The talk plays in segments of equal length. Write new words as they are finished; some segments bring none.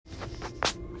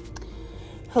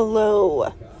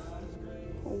Hello,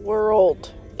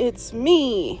 world. It's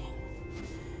me.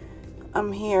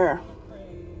 I'm here.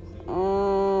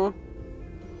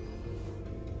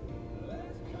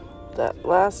 That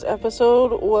last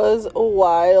episode was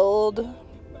wild.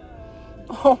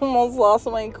 Almost lost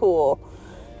my cool.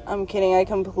 I'm kidding, I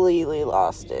completely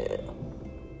lost it.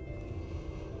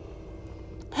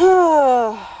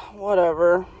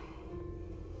 Whatever.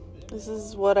 This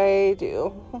is what I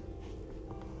do.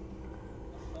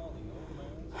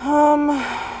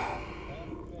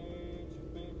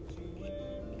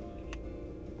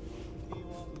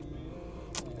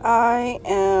 I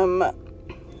am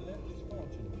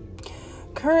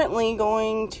currently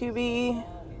going to be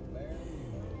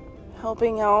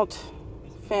helping out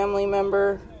family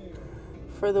member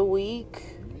for the week,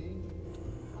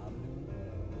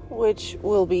 which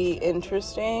will be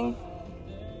interesting.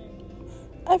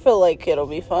 I feel like it'll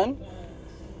be fun,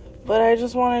 but I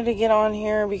just wanted to get on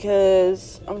here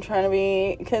because I'm trying to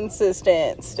be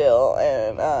consistent still,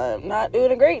 and I'm not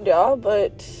doing a great job,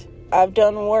 but I've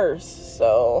done worse,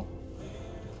 so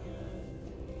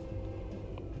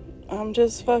I'm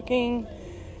just fucking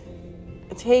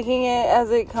taking it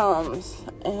as it comes,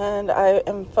 and I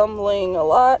am fumbling a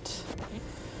lot,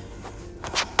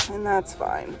 and that's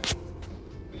fine.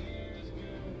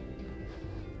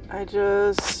 I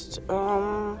just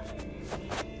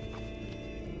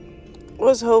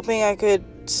was hoping I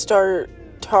could start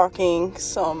talking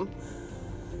some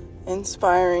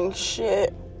inspiring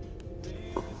shit.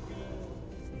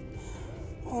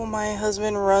 Oh, my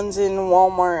husband runs in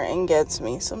Walmart and gets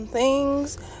me some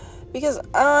things because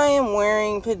I am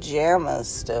wearing pajamas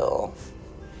still.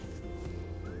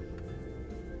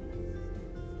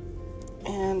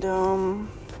 And,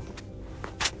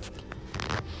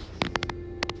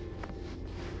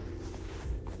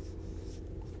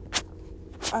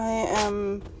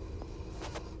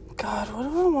 God, what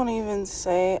do I want to even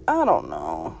say? I don't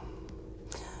know.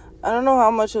 I don't know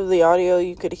how much of the audio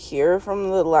you could hear from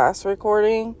the last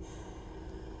recording.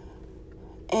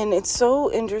 And it's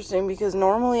so interesting because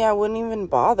normally I wouldn't even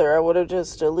bother. I would have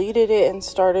just deleted it and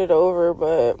started over.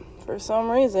 But for some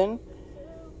reason,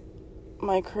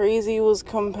 my crazy was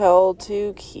compelled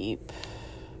to keep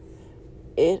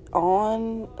it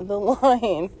on the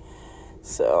line.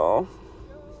 So,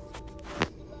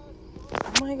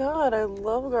 oh my God, I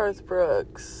love Garth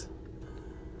Brooks.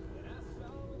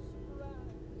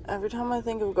 Every time I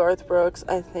think of Garth Brooks,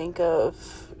 I think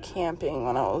of camping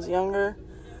when I was younger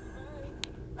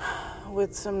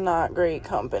with some not great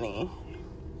company.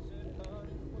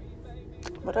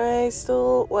 But I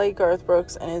still like Garth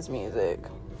Brooks and his music.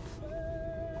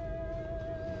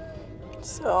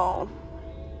 So,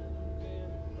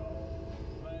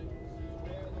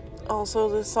 also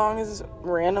this song is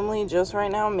randomly just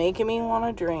right now making me want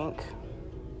to drink,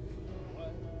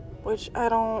 which I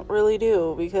don't really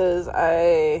do because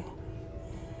I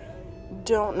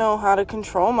don't know how to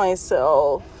control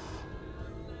myself.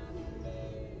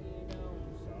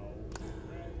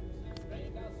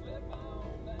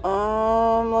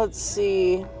 Let's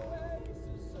see.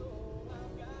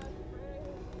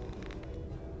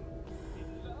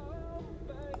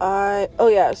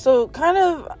 So kind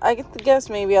of, I guess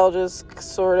maybe I'll just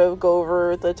sort of go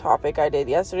over the topic I did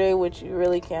yesterday, which you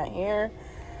really can't hear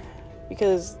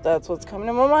because that's what's coming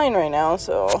to my mind right now,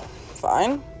 so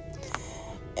fine.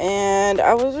 And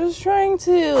I was just trying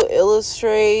to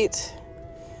illustrate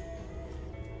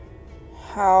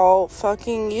how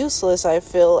fucking useless I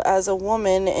feel as a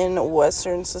woman in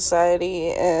Western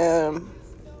society, and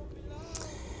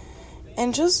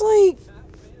just like,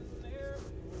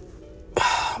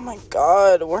 oh my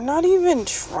God, we're not even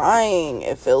trying,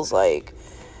 it feels like.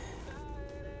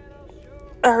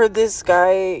 I heard this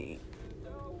guy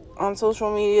on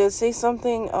social media say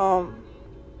something,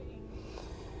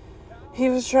 he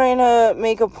was trying to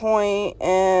make a point,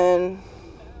 and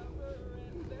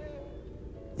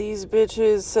these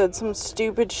bitches said some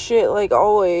stupid shit like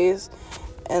always,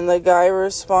 and the guy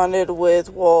responded with,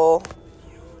 well,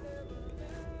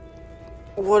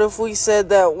 what if we said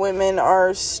that women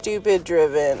are stupid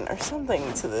driven, or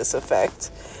something to this effect.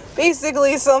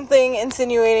 Basically something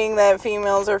insinuating that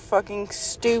females are fucking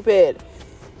stupid.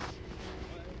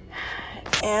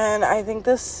 And I think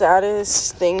the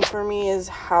saddest thing for me is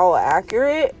how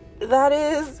accurate that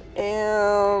is.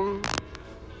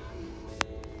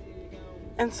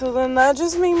 And so then that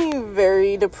just made me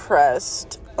very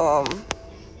depressed. I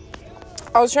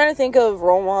was trying to think of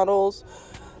role models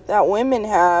that women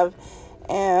have,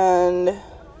 and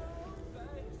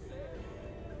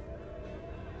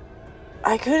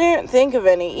I couldn't think of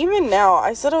any. Even now,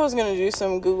 I said I was going to do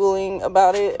some Googling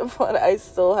about it, but I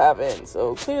still haven't.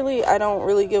 So clearly, I don't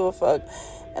really give a fuck.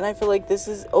 And I feel like this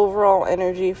is overall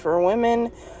energy for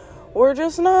women. We're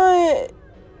just not...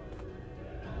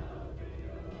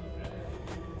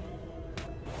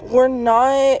 We're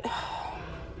not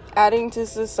adding to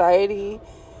society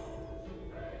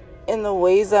in the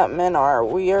ways that men are.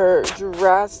 We are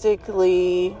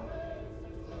drastically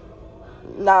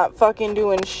not fucking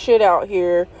doing shit out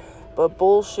here, but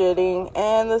bullshitting.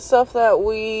 And the stuff that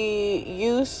we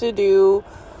used to do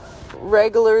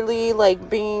regularly, like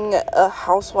being a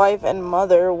housewife and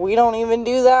mother, we don't even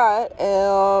do that.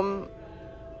 So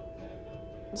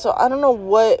I don't know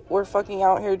what we're fucking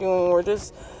out here doing. We're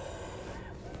just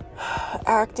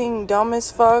acting dumb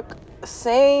as fuck,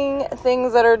 saying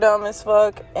things that are dumb as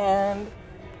fuck, and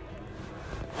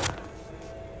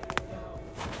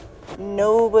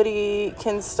nobody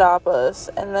can stop us.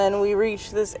 And then we reach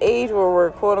this age where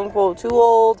we're quote unquote too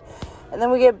old, and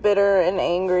then we get bitter and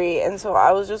angry. And so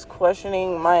I was just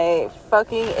questioning my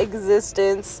fucking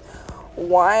existence,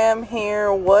 why I'm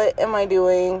here, what am I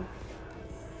doing,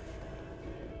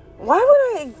 why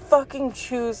would I fucking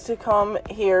choose to come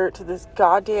here to this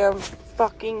goddamn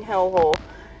fucking hellhole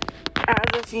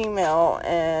as a female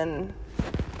and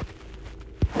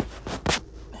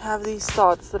have these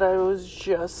thoughts that I was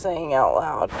just saying out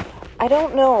loud? I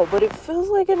don't know, but it feels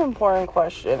like an important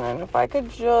question, and if I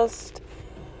could just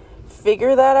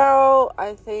figure that out,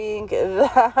 I think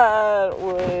that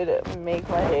would make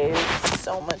my days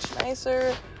so much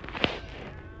nicer,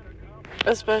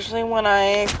 especially when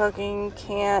I fucking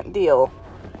can't deal.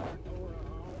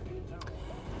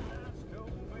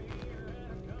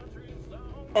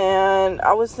 And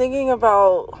I was thinking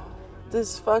about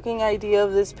this fucking idea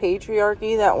of this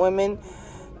patriarchy that women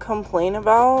complain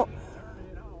about.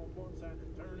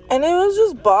 And it was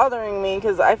just bothering me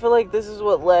because I feel like this is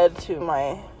what led to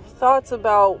my thoughts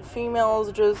about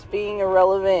females just being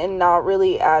irrelevant and not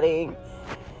really adding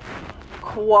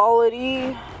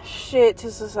quality shit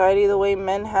to society the way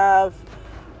men have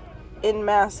in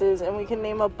masses. And we can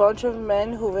name a bunch of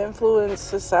men who've influenced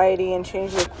society and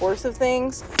changed the course of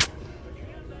things.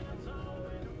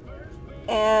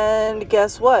 And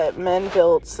guess what? Men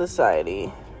built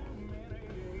society.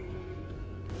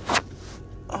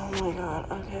 Oh my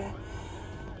god, okay.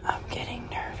 I'm getting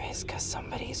nervous because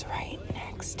somebody's right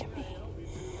next to me.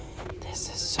 This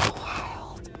is so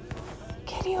wild.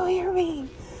 Can you hear me?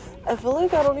 I feel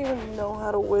like I don't even know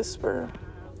how to whisper.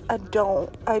 I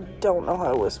don't know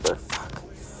how to whisper. Fuck.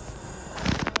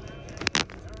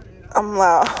 I'm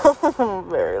loud. I'm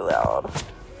very loud.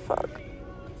 Fuck.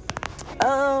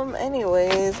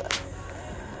 Anyways.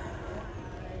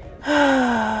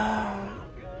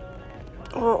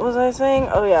 What was I saying?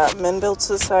 Oh yeah, men built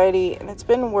society, and it's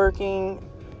been working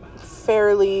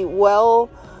fairly well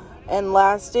and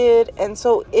lasted. And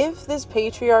so if this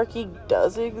patriarchy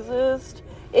does exist,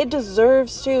 it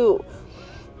deserves to.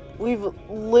 We've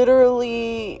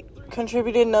literally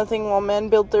contributed nothing while men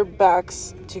built their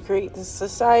backs to create this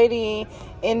society,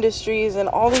 industries, and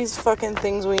all these fucking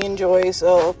things we enjoy.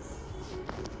 So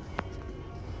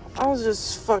I was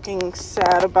just fucking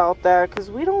sad about that because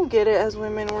we don't get it as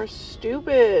women. We're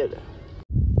stupid.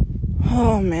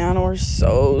 Oh man, we're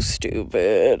so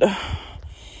stupid.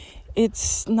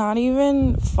 It's not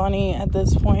even funny at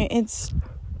this point. It's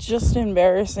just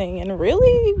embarrassing and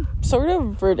really sort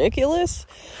of ridiculous.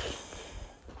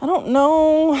 I don't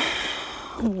know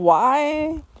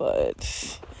why,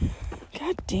 but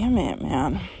god damn it,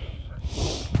 man.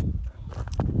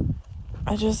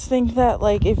 I just think that,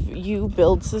 like, if you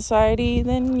build society,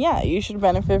 then yeah, you should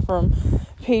benefit from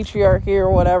patriarchy or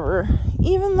whatever,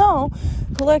 even though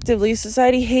collectively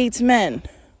society hates men.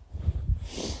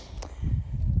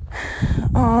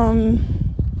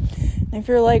 If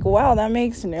you're like, wow, that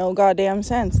makes no goddamn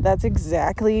sense, that's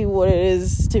exactly what it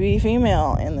is to be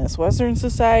female in this Western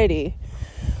society.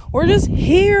 We're just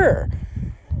here.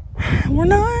 We're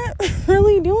not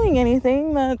really doing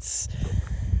anything that's,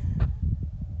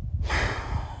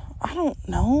 I don't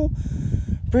know,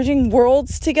 bridging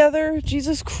worlds together.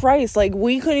 Jesus Christ, like,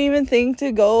 we couldn't even think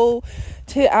to go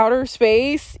to outer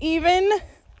space even.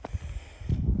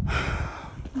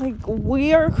 Like,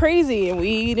 we are crazy and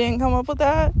we didn't come up with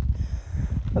that.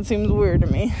 That seems weird to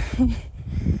me.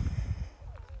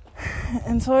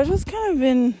 And so I just kind of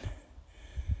been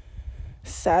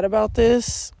sad about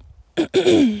this.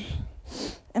 And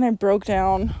I broke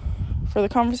down for the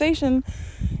conversation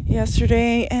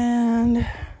yesterday, and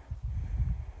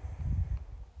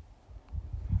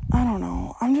I don't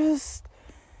know. I'm just,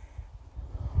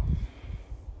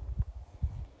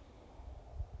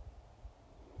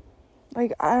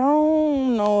 Like, I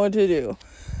don't know what to do.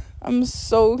 I'm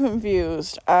so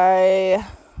confused. I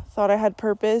thought I had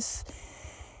purpose,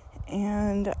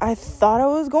 and I thought I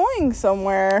was going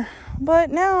somewhere,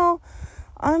 but now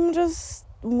I'm just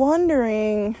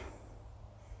wondering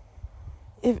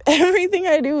if everything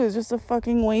I do is just a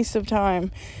fucking waste of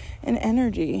time and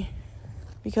energy,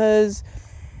 because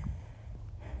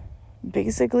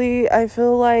basically I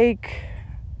feel like,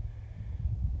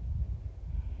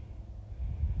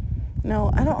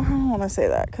 no, I don't want to say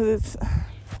that, because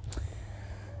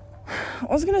I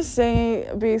was gonna say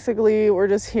basically we're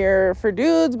just here for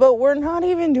dudes, but we're not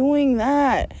even doing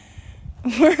that.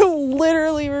 We're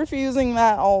literally refusing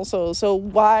that also. So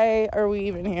why are we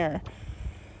even here?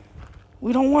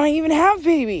 We don't want to even have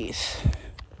babies.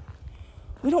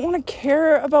 We don't want to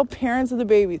care about parents of the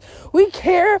babies. We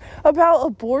care about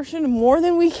abortion more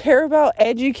than we care about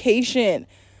education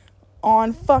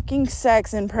on fucking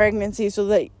sex and pregnancy, so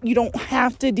that you don't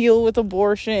have to deal with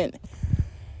abortion.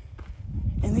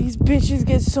 And these bitches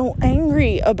get so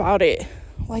angry about it.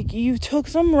 Like, you took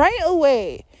some right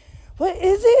away. But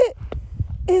is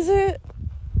it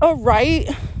a right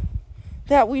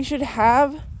that we should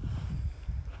have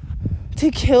to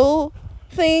kill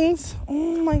things?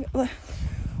 Oh my God.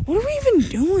 What are we even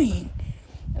doing?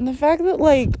 And the fact that,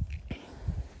 like,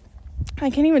 I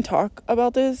can't even talk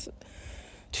about this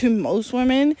to most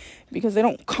women because they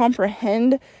don't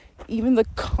comprehend even the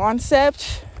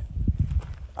concept.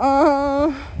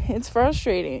 It's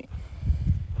frustrating.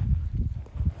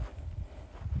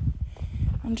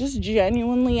 I'm just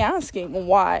genuinely asking,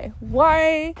 why?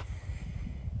 Why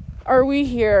are we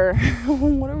here?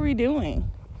 What are we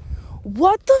doing?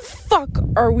 What the fuck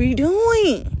are we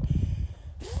doing?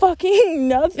 Fucking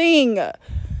nothing.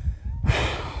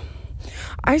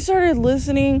 I started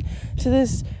listening to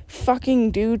this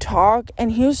fucking dude talk,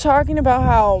 and he was talking about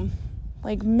how,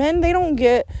 like, men, they don't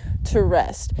get to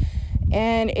rest.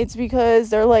 And it's because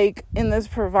they're, like, in this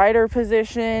provider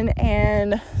position,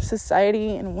 and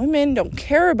society and women don't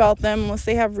care about them unless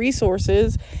they have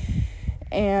resources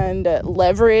and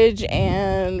leverage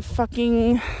and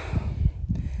fucking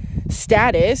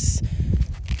status.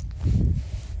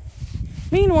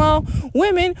 Meanwhile,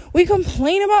 women, we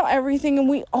complain about everything and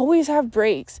we always have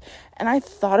breaks. And I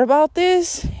thought about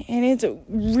this, and it's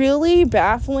really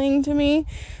baffling to me,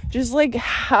 just like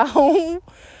how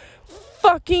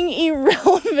fucking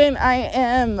irrelevant I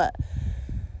am,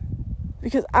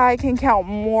 because I can count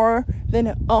more than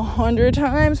 100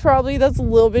 times, probably, that's a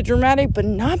little bit dramatic, but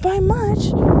not by much,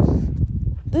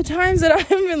 the times that I've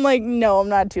been like, no, I'm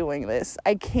not doing this.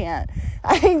 I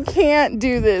can't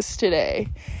do this today.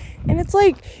 And it's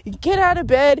like, get out of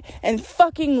bed and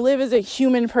fucking live as a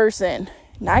human person.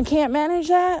 And I can't manage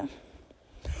that.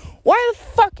 Why the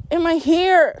fuck am I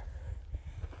here?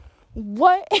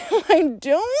 What am I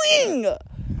doing?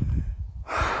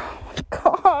 Oh my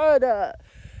God.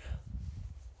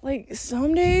 Like,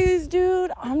 some days,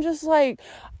 dude, I'm just like,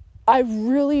 I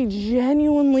really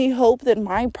genuinely hope that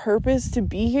my purpose to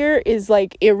be here is,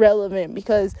 like, irrelevant,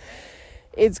 because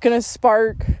it's gonna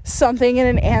spark something in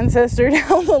an ancestor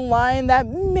down the line that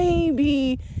may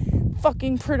be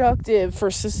fucking productive for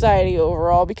society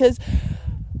overall, because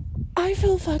I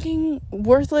feel fucking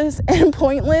worthless and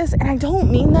pointless, and I don't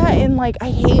mean that in, like, I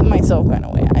hate myself kind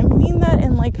of way. I mean that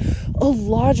in, like, a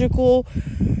logical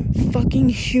fucking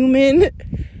human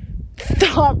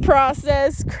thought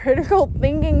process, critical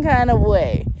thinking kind of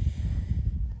way.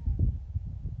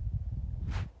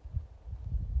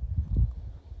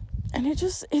 And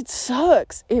it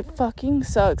sucks. It fucking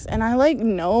sucks. And I, like,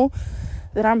 know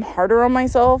that I'm harder on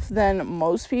myself than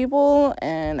most people,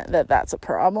 and that's a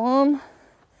problem.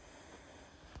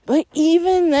 But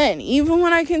even then, even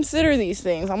when I consider these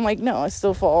things, I'm like, no, I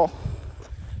still fall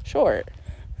short.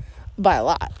 By a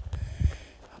lot.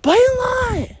 By a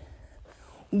lot.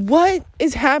 What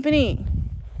is happening?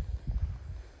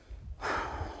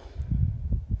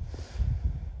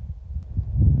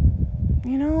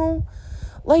 You know?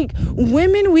 Like,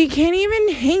 women, we can't even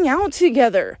hang out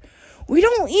together. We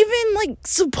don't even, like,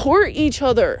 support each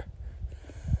other.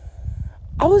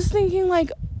 I was thinking,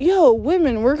 like, yo,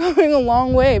 women, we're going a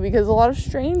long way, because a lot of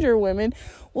stranger women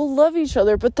will love each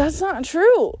other, but that's not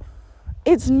true.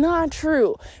 It's not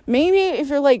true. Maybe if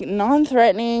you're, like,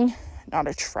 non-threatening, not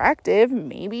attractive,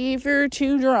 maybe if you're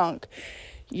too drunk,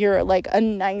 you're, like, a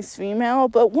nice female,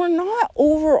 but we're not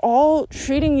overall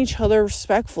treating each other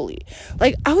respectfully.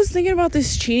 Like, I was thinking about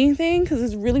this cheating thing, because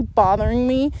it's really bothering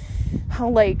me how,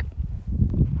 like,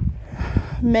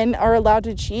 men are allowed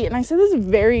to cheat. And I say this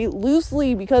very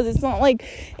loosely, because it's not like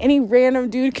any random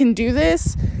dude can do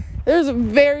this. There's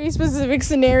very specific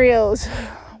scenarios.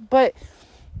 But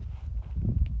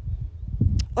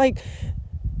Like,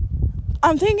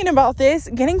 I'm thinking about this,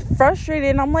 getting frustrated,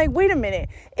 and I'm like, wait a minute.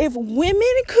 If women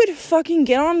could fucking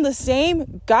get on the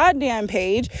same goddamn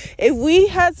page, if we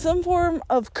had some form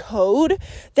of code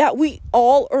that we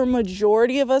all, or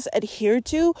majority of us, adhere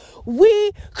to,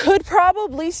 we could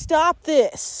probably stop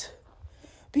this.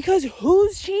 Because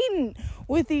who's cheating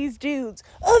with these dudes?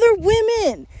 Other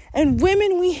women. And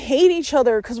women, we hate each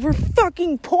other because we're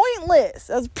fucking pointless.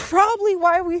 That's probably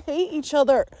why we hate each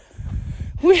other.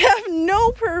 We have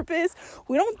no purpose.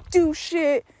 We don't do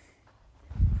shit.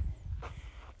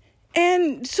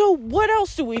 And so what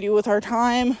else do we do with our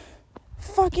time?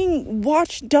 Fucking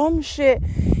watch dumb shit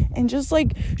and just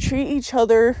like treat each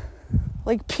other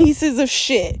like pieces of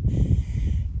shit.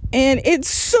 And it's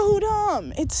so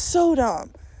dumb. It's so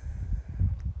dumb.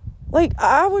 Like,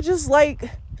 I would just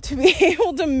like to be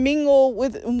able to mingle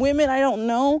with women I don't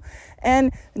know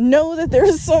and know that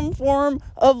there's some form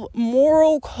of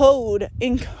moral code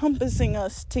encompassing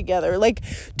us together. Like,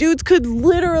 dudes could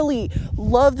literally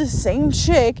love the same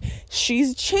chick,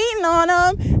 she's cheating on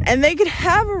them, and they could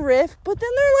have a riff, but then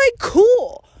they're like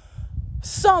cool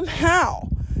somehow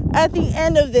at the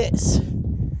end of this.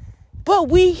 But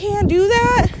we can't do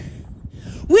that.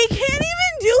 We can't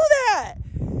even do that.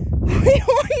 We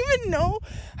don't even know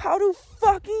how to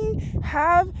fucking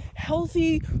have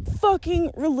healthy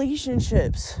fucking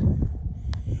relationships.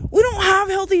 We don't have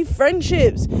healthy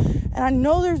friendships. And I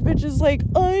know there's bitches like,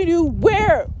 I do.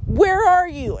 Where are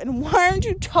you? And why aren't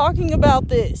you talking about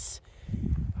this?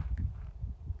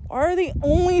 Why are the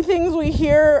only things we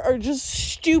hear are just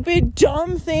stupid,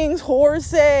 dumb things whores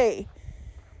say?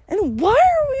 And why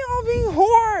are we all being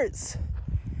whores?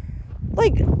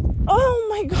 Like, oh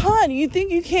my God, you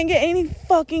think you can't get any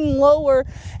fucking lower?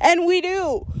 And we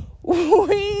do.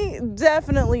 We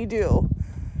definitely do.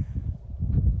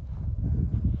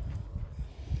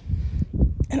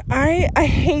 And I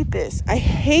hate this. I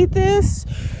hate this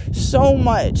so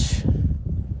much.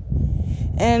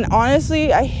 And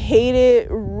honestly, I hate it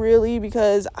really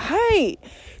because I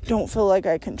don't feel like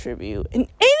I contribute in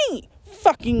any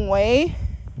fucking way.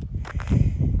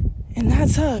 And that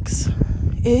sucks.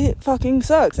 It fucking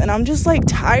sucks. And I'm just like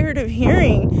tired of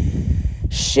hearing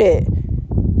shit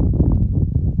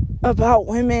about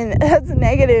women that's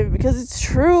negative, because it's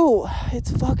true.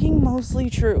 It's fucking mostly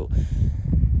true.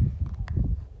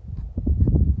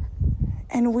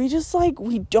 And we just like,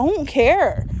 we don't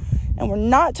care. And we're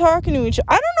not talking to each other.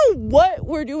 I don't know what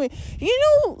we're doing.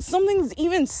 You know, something's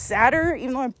even sadder,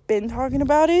 even though I've been talking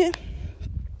about it.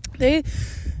 They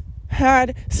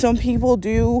had some people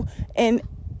do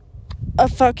a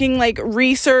fucking like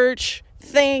research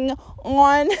thing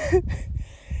on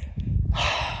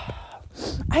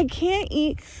I can't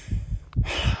eat.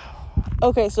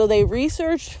 Okay, so they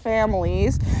researched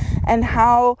families and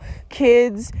how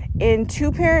kids in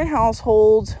 2-parent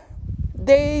households,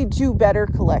 they do better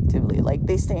collectively. Like,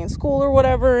 they stay in school or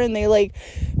whatever, and they like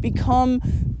become,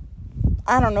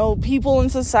 I don't know, people in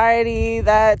society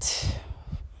that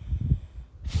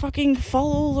fucking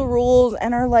follow the rules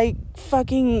and are like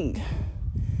fucking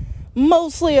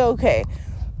mostly okay.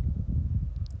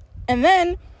 And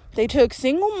then they took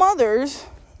single mothers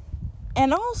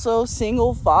and also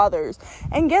single fathers.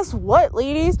 And guess what,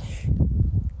 ladies?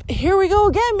 Here we go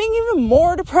again, being even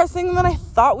more depressing than I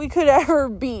thought we could ever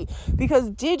be. Because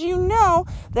did you know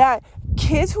that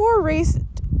kids who are raised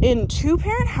in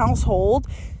 2-parent households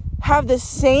have the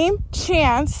same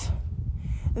chance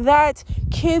that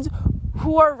kids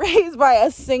who are raised by a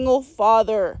single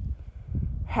father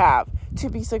have to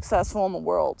be successful in the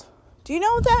world? Do you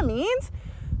know what that means?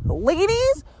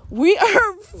 Ladies, we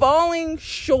are falling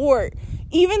short.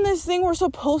 Even this thing we're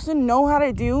supposed to know how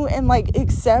to do and like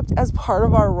accept as part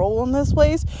of our role in this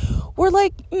place, we're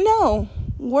like, no,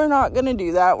 we're not gonna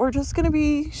do that. We're just gonna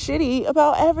be shitty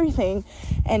about everything.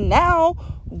 And now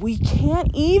we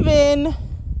can't even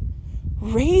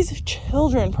raise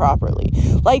children properly.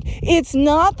 Like, it's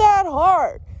not that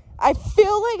hard. I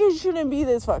feel like it shouldn't be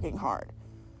this fucking hard.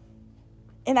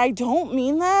 And I don't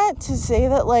mean that to say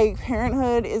that like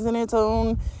parenthood isn't its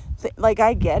own thing. Like,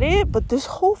 I get it, but this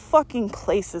whole fucking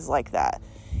place is like that.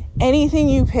 Anything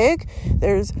you pick,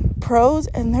 there's pros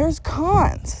and there's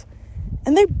cons,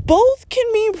 and they both can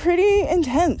be pretty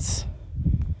intense.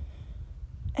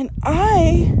 And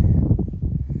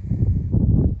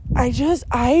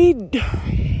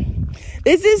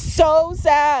this is so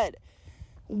sad.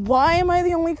 Why am I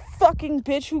the only fucking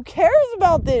bitch who cares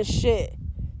about this shit?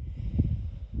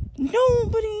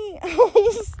 Nobody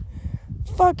else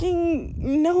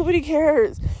nobody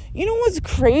cares. You know what's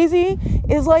crazy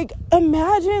is, like,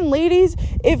 imagine, ladies,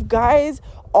 if guys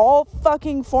all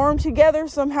fucking form together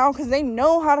somehow because they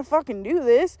know how to fucking do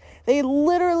this. They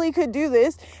literally could do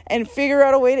this and figure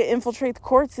out a way to infiltrate the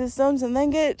court systems and then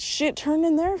get shit turned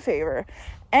in their favor.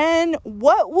 And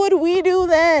what would we do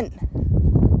then?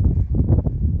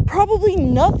 Probably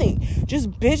nothing.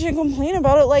 Just bitch and complain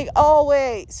about it like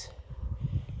always.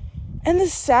 And the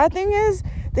sad thing is,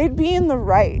 they'd be in the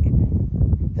right.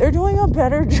 They're doing a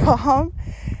better job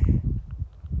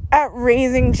at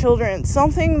raising children.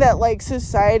 Something that, like,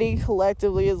 society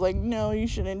collectively is like, no, you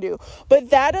shouldn't do. But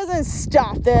that doesn't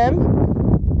stop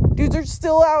them. Dudes are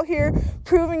still out here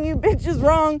proving you bitches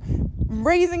wrong,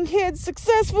 raising kids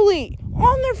successfully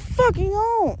on their fucking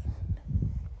own.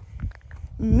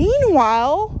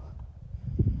 Meanwhile,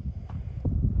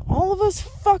 all of us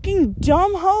fucking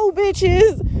dumb hoe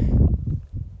bitches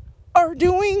are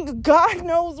doing God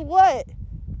knows what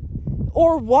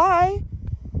or why.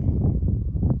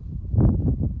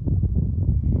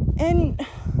 And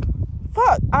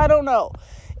fuck, I don't know.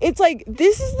 It's like,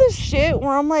 this is the shit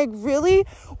where I'm like, really?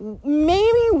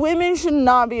 Maybe women should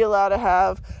not be allowed to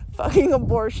have fucking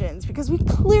abortions because we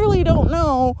clearly don't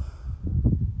know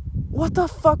what the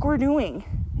fuck we're doing.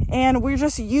 And we're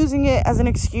just using it as an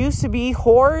excuse to be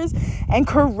whores and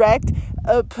correct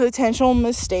a potential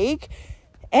mistake.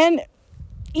 And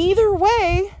either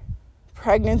way,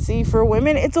 pregnancy for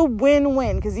women, it's a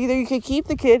win-win. Because either you could keep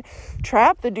the kid,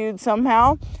 trap the dude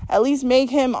somehow, at least make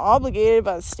him obligated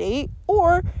by the state,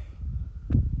 or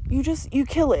you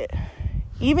kill it.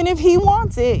 Even if he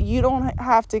wants it, you don't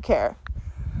have to care.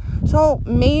 So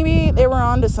maybe they were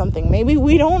onto something. Maybe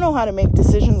we don't know how to make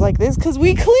decisions like this because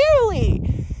we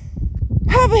clearly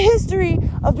have a history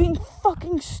of being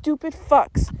fucking stupid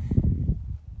fucks.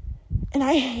 And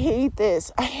I hate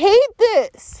this. I hate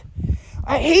this.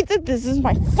 I hate that this is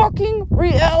my fucking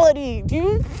reality. Do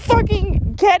you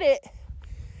fucking get it?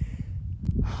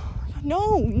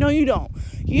 No, you don't.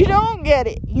 You don't get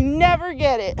it. You never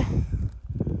get it.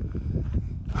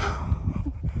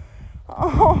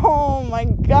 Oh my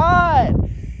God.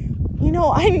 You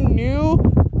know, I knew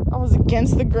I was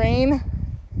against the grain.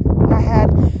 I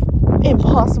had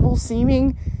impossible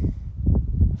seeming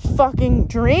fucking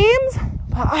dreams,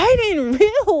 but I didn't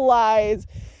realize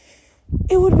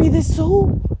it would be this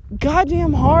so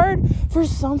goddamn hard for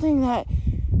something that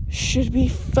should be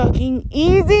fucking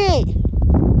easy.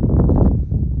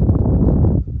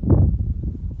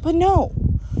 But no,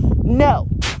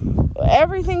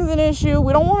 everything's an issue.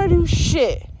 We don't want to do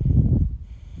shit.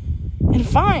 And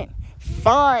fine.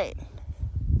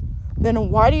 Then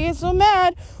why do you get so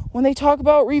mad when they talk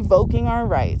about revoking our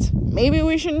rights? Maybe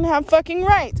we shouldn't have fucking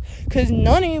rights, because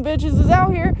none of you bitches is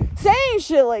out here saying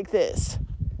shit like this.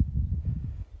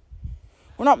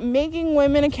 We're not making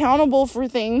women accountable for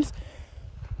things.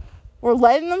 We're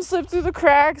letting them slip through the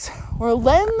cracks. We're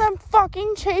letting them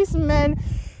fucking chase men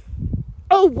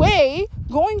away,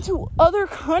 going to other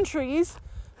countries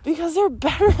because they're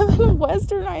better than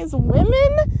westernized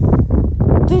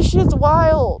women. This shit's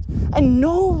wild, and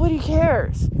nobody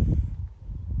cares.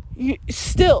 You're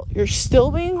still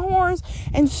being whores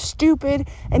and stupid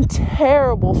and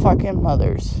terrible fucking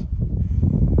mothers.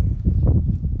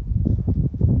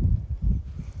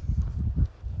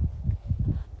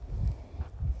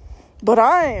 But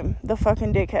I'm the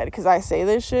fucking dickhead because I say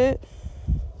this shit.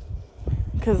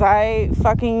 Because I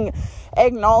fucking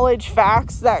acknowledge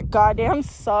facts that goddamn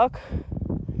suck.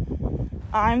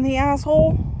 I'm the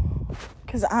asshole.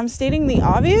 Because I'm stating the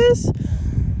obvious.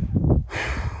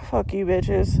 Fuck you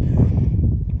bitches.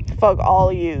 Fuck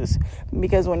all yous.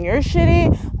 Because when you're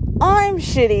shitty, I'm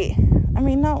shitty. I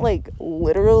mean, not like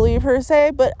literally per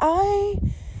se, but I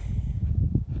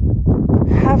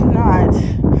have not.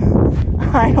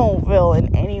 I don't feel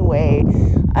in any way.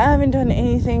 I haven't done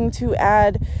anything to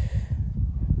add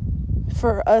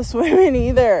for us women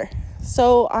either.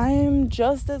 So I'm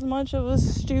just as much of a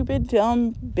stupid,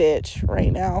 dumb bitch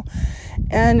right now.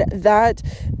 And that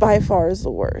by far is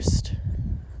the worst.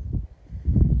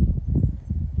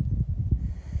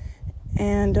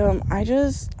 And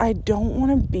I don't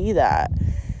want to be that.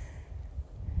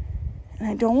 And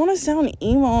I don't want to sound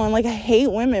emo and like I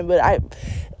hate women, but I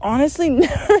honestly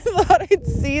never thought I'd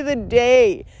see the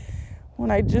day when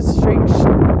I just straight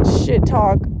shit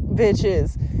talk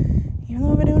bitches. Even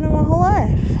though I've been doing it my whole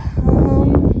life.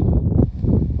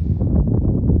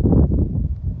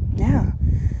 Yeah.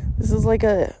 This is like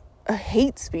a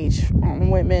hate speech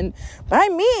on women by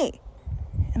me.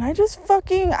 And I just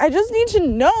need to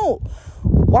know,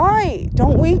 why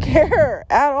don't we care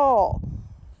at all?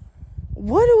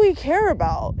 What do we care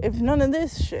about if none of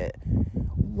this shit?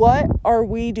 What are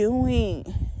we doing?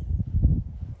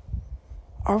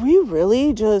 Are we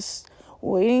really just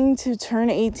waiting to turn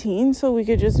 18 so we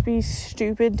could just be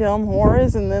stupid, dumb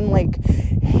whores and then, like,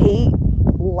 hate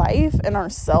life and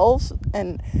ourselves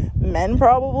and men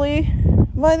probably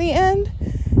by the end?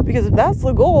 Because if that's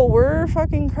the goal, we're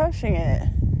fucking crushing it.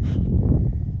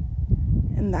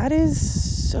 And that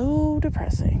is so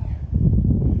depressing.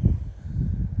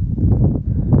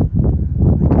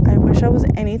 Like, I wish I was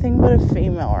anything but a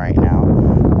female right now.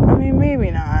 I mean,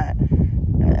 maybe not.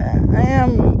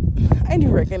 I do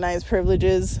recognize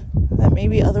privileges that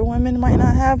maybe other women might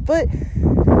not have, but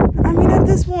I mean, at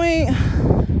this point,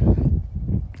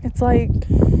 it's like,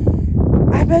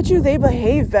 I bet you they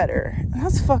behave better. And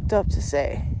that's fucked up to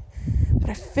say. But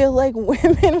I feel like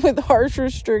women with harsh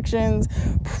restrictions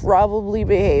probably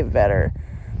behave better.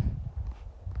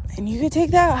 And you can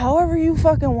take that however you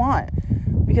fucking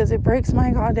want, because it breaks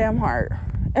my goddamn heart.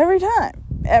 Every time.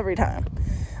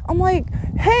 I'm like,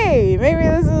 hey, maybe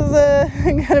this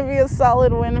is gonna be a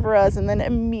solid win for us. And then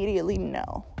immediately,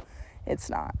 no, it's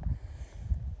not.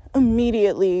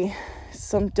 Immediately,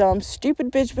 some dumb,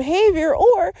 stupid bitch behavior,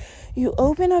 or you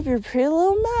open up your pretty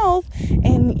little mouth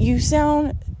and you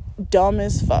sound dumb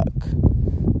as fuck.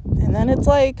 And then it's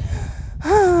like,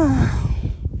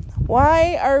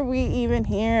 why are we even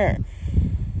here?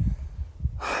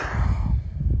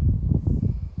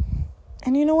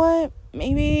 And you know what?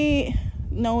 Maybe,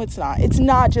 no, it's not. It's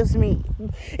not just me.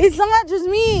 It's not just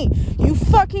me. You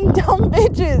fucking dumb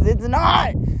bitches. It's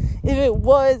not. If it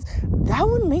was, that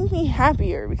would make me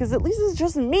happier, because at least it's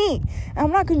just me. And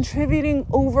I'm not contributing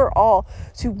overall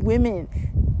to women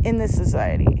in this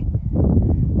society.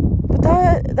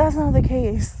 But that's not the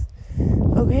case.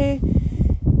 Okay?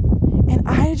 And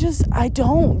I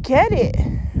don't get it.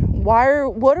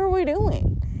 What are we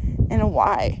doing? And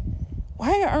why?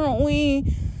 Why aren't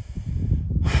we?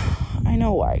 I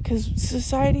know why. Because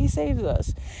society saves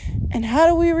us. And how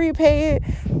do we repay it?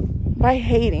 By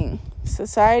hating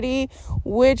society,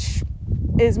 which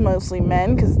is mostly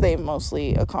men, because they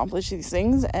mostly accomplish these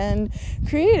things and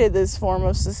created this form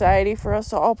of society for us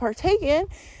to all partake in.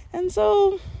 And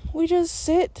so we just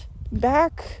sit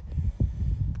back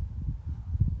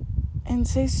and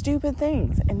say stupid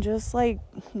things and just, like,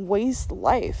 waste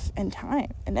life and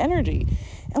time and energy,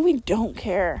 and we don't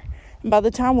care. And by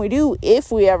the time we do,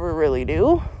 if we ever really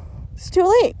do, it's too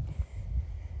late.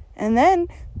 And then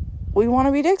we want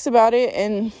to be dicks about it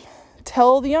and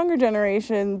tell the younger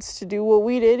generations to do what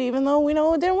we did, even though we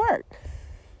know it didn't work.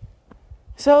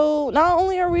 So not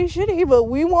only are we shitty, but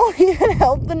we won't even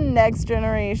help the next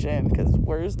generation, because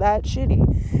where's that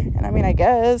shitty? And I mean, I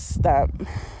guess that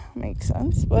makes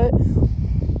sense, but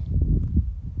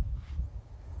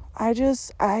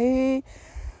I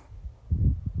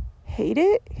hate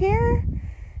it here,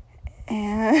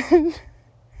 and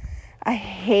I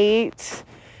hate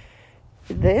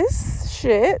this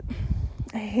shit.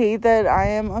 I hate that I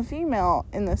am a female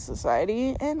in this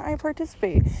society and I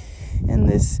participate in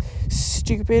this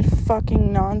stupid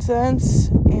fucking nonsense,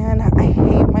 and I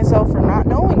hate myself for not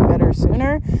knowing better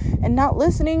sooner and not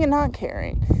listening and not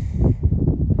caring.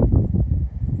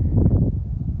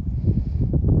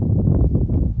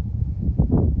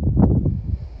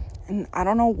 And I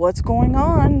don't know what's going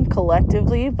on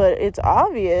collectively, but it's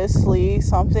obviously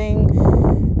something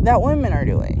that women are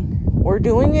doing. We're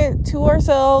doing it to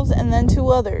ourselves and then to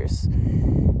others.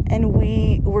 And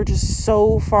we're just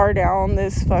so far down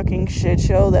this fucking shit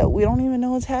show that we don't even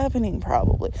know what's happening,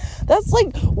 probably. That's,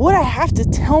 like, what I have to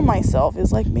tell myself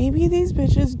is, like, maybe these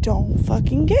bitches don't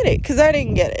fucking get it, because I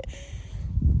didn't get it.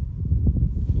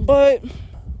 But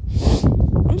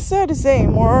I'm sad to say,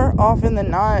 more often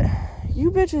than not,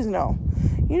 you bitches know.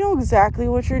 You know exactly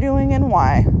what you're doing and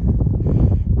why.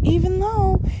 Even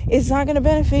though it's not going to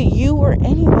benefit you or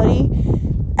anybody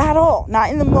at all.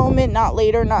 Not in the moment, not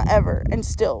later, not ever. And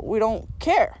still, we don't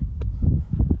care.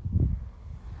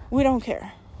 We don't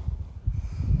care.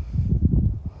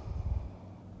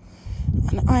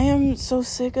 And I am so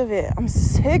sick of it. I'm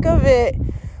sick of it.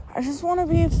 I just want to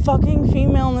be a fucking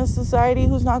female in this society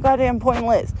who's not goddamn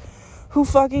pointless. Who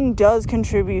fucking does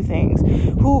contribute things.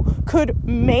 Who could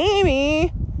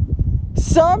maybe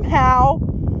somehow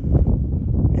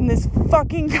in this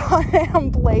fucking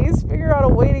goddamn place figure out a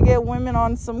way to get women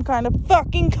on some kind of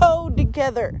fucking code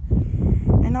together.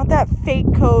 And not that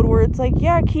fake code where it's like,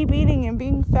 yeah, keep eating and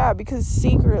being fat, because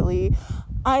secretly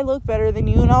I look better than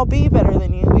you and I'll be better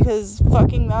than you, because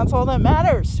fucking that's all that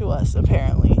matters to us,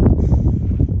 apparently.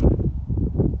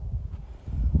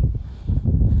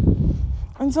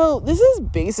 And so this is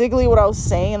basically what I was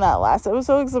saying in that last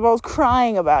episode, except I was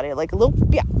crying about it like a little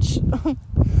bitch.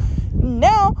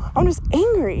 Now I'm just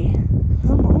angry.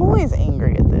 I'm always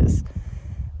angry at this.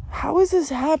 How is this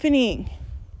happening?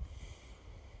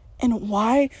 And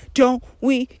why don't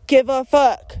we give a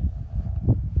fuck?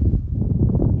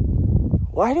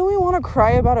 Why do we want to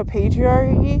cry about a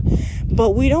patriarchy,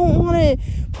 but we don't want to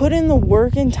put in the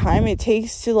work and time it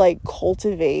takes to, like,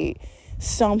 cultivate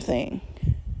something?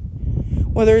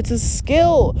 Whether it's a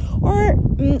skill or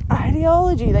an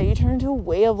ideology that you turn into a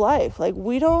way of life. Like,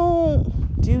 we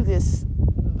don't do this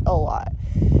a lot.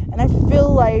 And I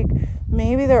feel like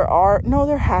maybe there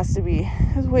has to be.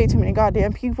 There's way too many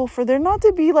goddamn people for there not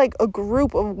to be, like, a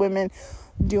group of women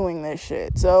doing this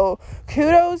shit. So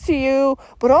kudos to you,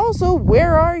 but also,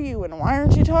 where are you and why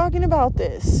aren't you talking about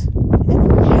this?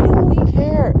 And why don't we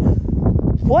care?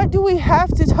 What do we have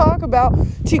to talk about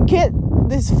to get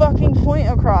this fucking point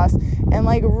across and,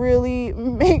 like, really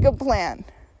make a plan?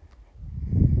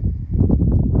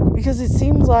 Because it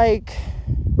seems like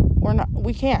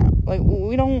we can't. Like,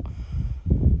 we don't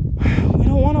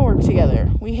want to work together.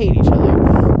 We hate each other.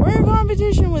 We're in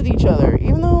competition with each other,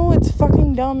 even though it's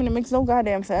fucking dumb and it makes no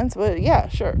goddamn sense. But yeah,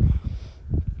 sure.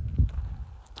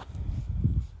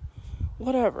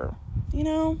 Whatever. I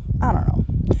don't know.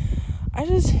 I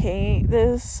just hate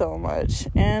this so much,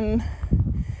 and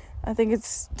I think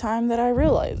it's time that I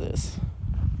realize this.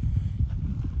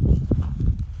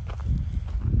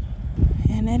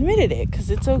 And admitted it, because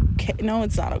it's okay. No,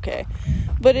 it's not okay.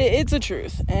 But it's a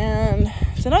truth, and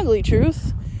it's an ugly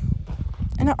truth.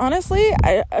 And honestly,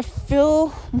 I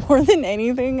feel more than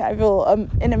anything, I feel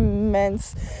an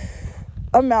immense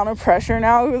amount of pressure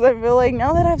now, because I feel like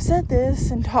now that I've said this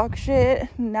and talked shit,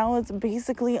 now it's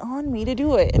basically on me to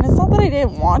do it. And it's not that I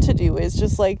didn't want to do it, it's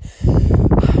just like,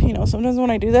 sometimes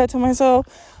when I do that to myself,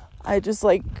 I just,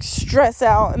 like, stress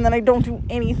out, and then I don't do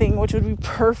anything, which would be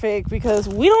perfect, because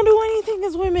we don't do anything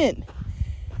as women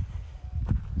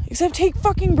except take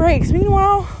fucking breaks.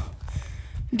 Meanwhile,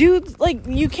 dudes, like,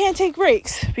 you can't take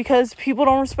breaks because people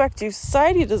don't respect you.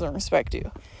 Society doesn't respect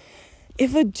you.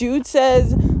 If a dude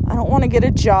says, I don't want to get a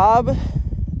job,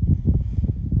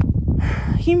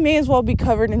 he may as well be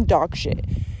covered in dog shit.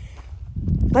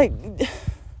 Like,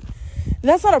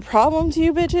 that's not a problem to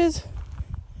you bitches.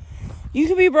 You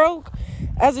can be broke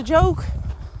as a joke.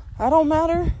 I don't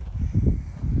matter.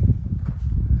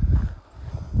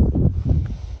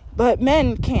 But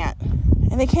men can't.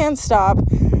 And they can't stop,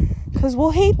 because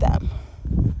we'll hate them.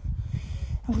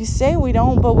 And we say we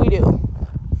don't, but we do.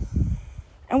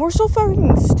 And we're so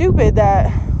fucking stupid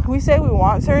that we say we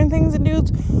want certain things in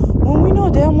dudes when we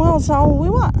know damn well it's not what we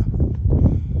want.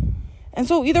 And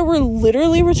so either we're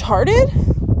literally retarded,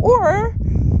 or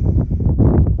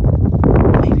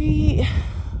maybe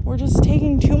we're just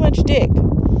taking too much dick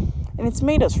and it's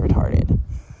made us retarded.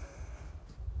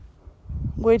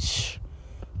 Which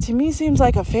to me seems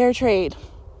like a fair trade.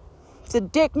 It's a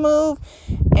dick move,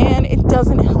 and it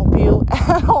doesn't help you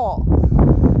at all.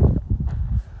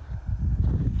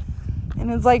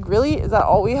 And it's like, really? Is that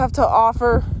all we have to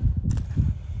offer?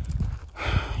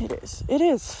 It is. It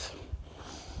is.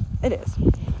 It is.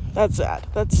 That's sad.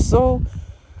 That's so...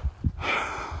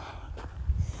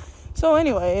 So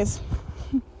anyways,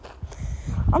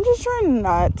 I'm just trying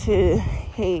not to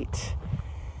hate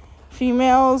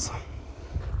females.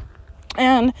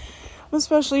 And I'm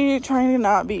especially trying to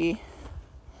not be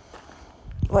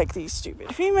like these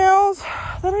stupid females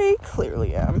that I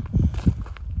clearly am.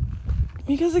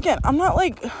 Because again, I'm not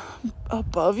like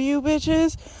above you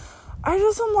bitches. I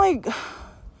just am like,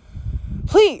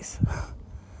 please,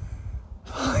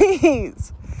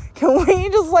 can we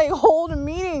just like hold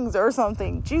meetings or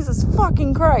something? Jesus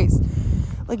fucking Christ.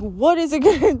 Like, what is it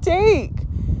gonna take?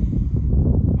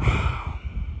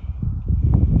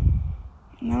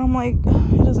 And I'm like,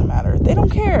 it doesn't matter. They don't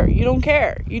care. You don't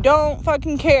care. You don't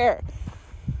fucking care.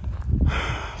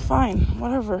 Fine,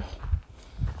 whatever.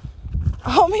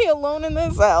 I'll be alone in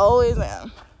this. I always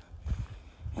am.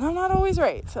 And I'm not always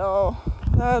right. So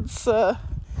that's,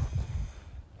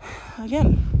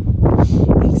 again,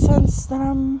 makes sense that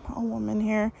I'm a woman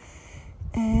here.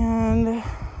 And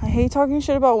I hate talking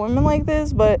shit about women like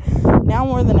this, but now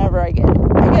more than ever, I get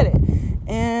it.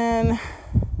 And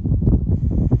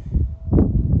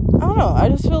I don't know. I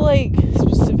just feel like,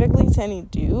 specifically to any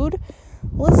dude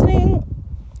listening,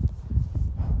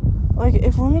 like,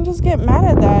 if women just get mad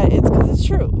at that, it's because it's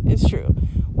true. It's true.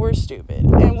 We're stupid.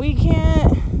 And we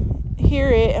can't hear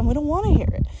it, and we don't want to hear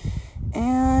it.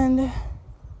 And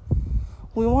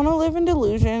we want to live in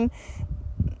delusion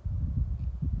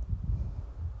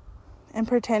and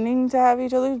pretending to have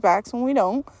each other's backs when we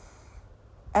don't,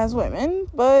 as women.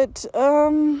 But,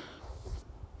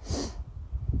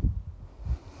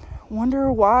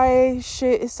 wonder why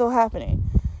shit is still happening.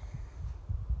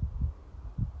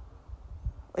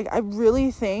 Like, I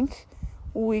really think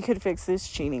we could fix this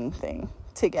cheating thing.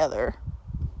 together.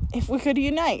 If we could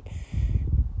unite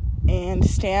and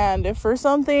stand for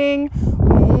something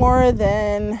more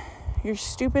than your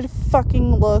stupid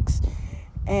fucking looks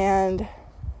and,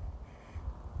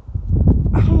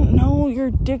 I don't know,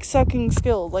 your dick sucking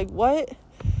skills. Like, what?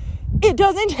 It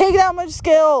doesn't take that much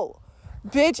skill.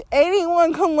 Bitch,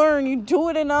 anyone can learn. You do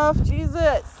it enough.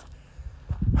 Jesus.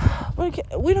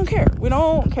 We don't care. We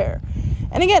don't care.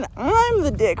 And again, I'm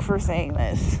the dick for saying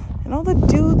this. And all the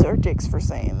dudes are dicks for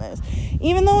saying this.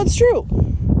 Even though it's true.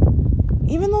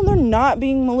 Even though they're not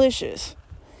being malicious.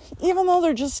 Even though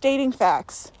they're just stating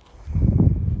facts.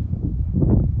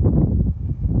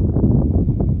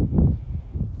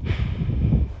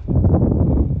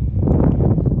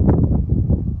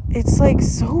 It's like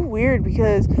so weird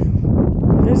because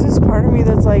there's this part of me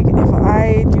that's like, if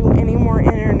I do any more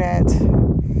internet,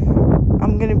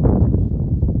 I'm gonna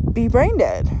be brain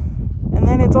dead. And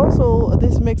then it's also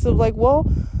this mix of like, well,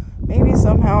 maybe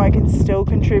somehow I can still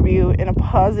contribute in a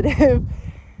positive,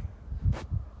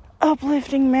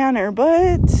 uplifting manner,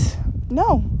 but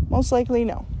no, most likely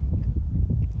no.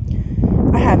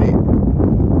 I haven't.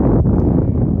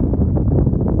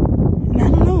 And I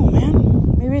don't know,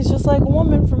 man. Maybe it's just like a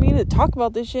woman for me to talk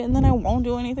about this shit and then I won't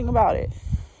do anything about it.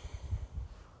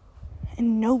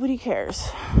 And nobody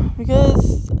cares.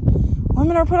 Because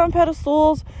women are put on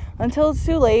pedestals until it's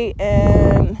too late,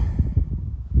 and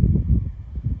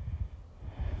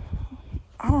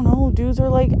I don't know, dudes are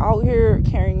like out here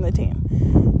carrying the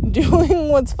team, doing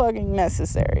what's fucking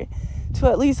necessary to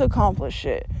at least accomplish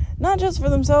shit. Not just for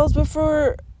themselves, but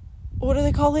for, what do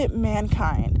they call it?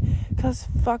 Mankind. Because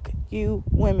fuck you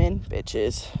women,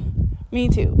 bitches. Me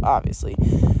too, obviously.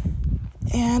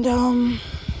 And, I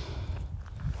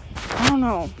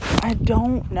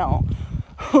don't know.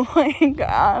 Like,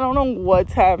 I don't know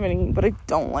what's happening, but I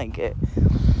don't like it.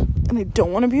 And I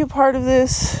don't want to be a part of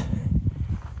this.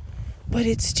 But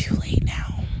it's too late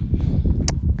now.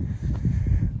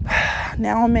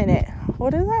 Now I'm in it.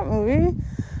 What is that movie?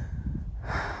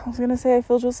 I was gonna say I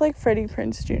feel just like Freddie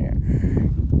Prinze Jr.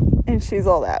 And she's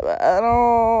all that, but I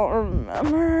don't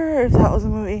remember if that was a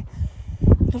movie.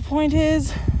 The point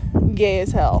is, gay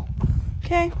as hell.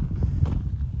 Okay?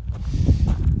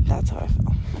 That's how I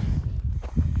feel.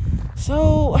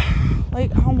 So,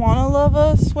 like, I want to love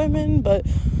us women, but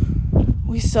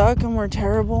we suck and we're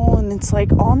terrible, and it's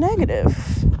like all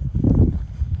negative.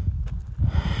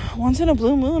 Once in a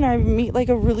blue moon, I meet like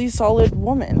a really solid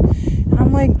woman, and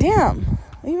I'm like, damn,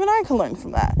 even I can learn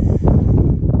from that.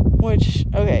 Which,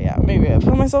 okay, yeah, maybe I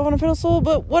put myself on a pedestal,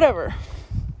 but whatever.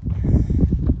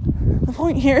 The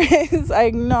point here is I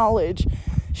acknowledge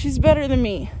she's better than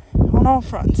me on all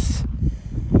fronts.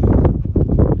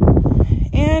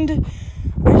 And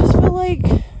I just feel like,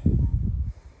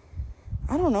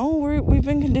 I don't know, we've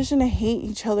been conditioned to hate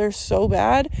each other so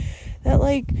bad that,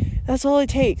 like, that's all it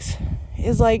takes.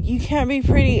 Is, like, you can't be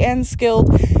pretty and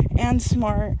skilled and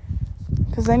smart,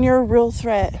 because then you're a real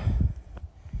threat.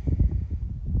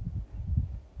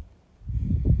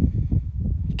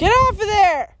 Get off of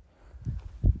there!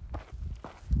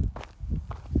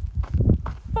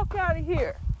 Fuck out of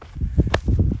here.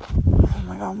 Oh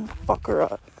my god, I'm gonna fuck her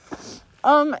up.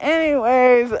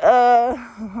 Anyways,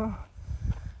 there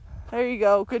you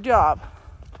go. Good job.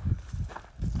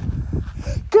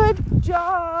 Good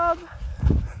job.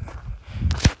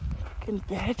 Fucking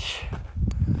bitch.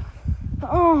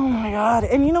 Oh my god.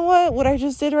 And you know what? What I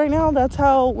just did right now, that's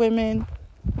how women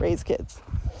raise kids.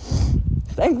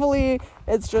 Thankfully,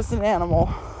 it's just an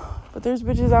animal. But there's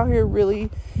bitches out here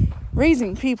really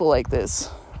raising people like this,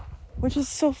 which is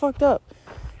so fucked up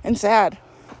and sad.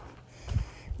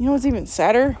 You know what's even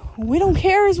sadder? We don't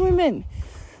care as women.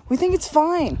 We think it's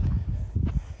fine.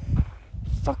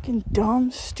 Fucking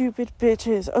dumb, stupid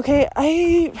bitches. Okay,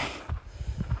 I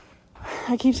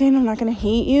keep saying I'm not gonna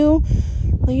hate you,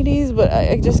 ladies, but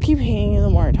I just keep hating you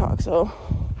the more I talk, so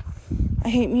I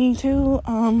hate me too.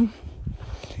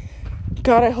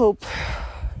 God, I hope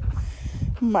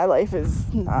my life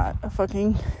is not a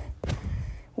fucking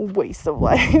waste of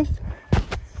life.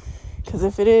 Because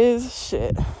if it is,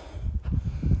 shit.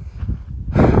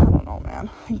 I don't know, man.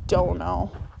 I don't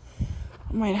know.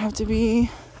 I might have to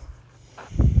be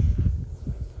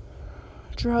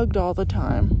drugged all the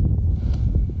time.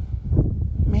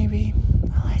 Maybe.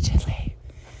 Allegedly.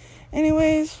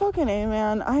 Anyways, fucking A,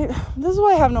 man. This is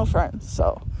why I have no friends,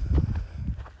 so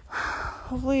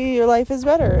hopefully your life is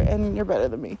better and you're better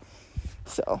than me.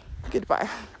 So, goodbye.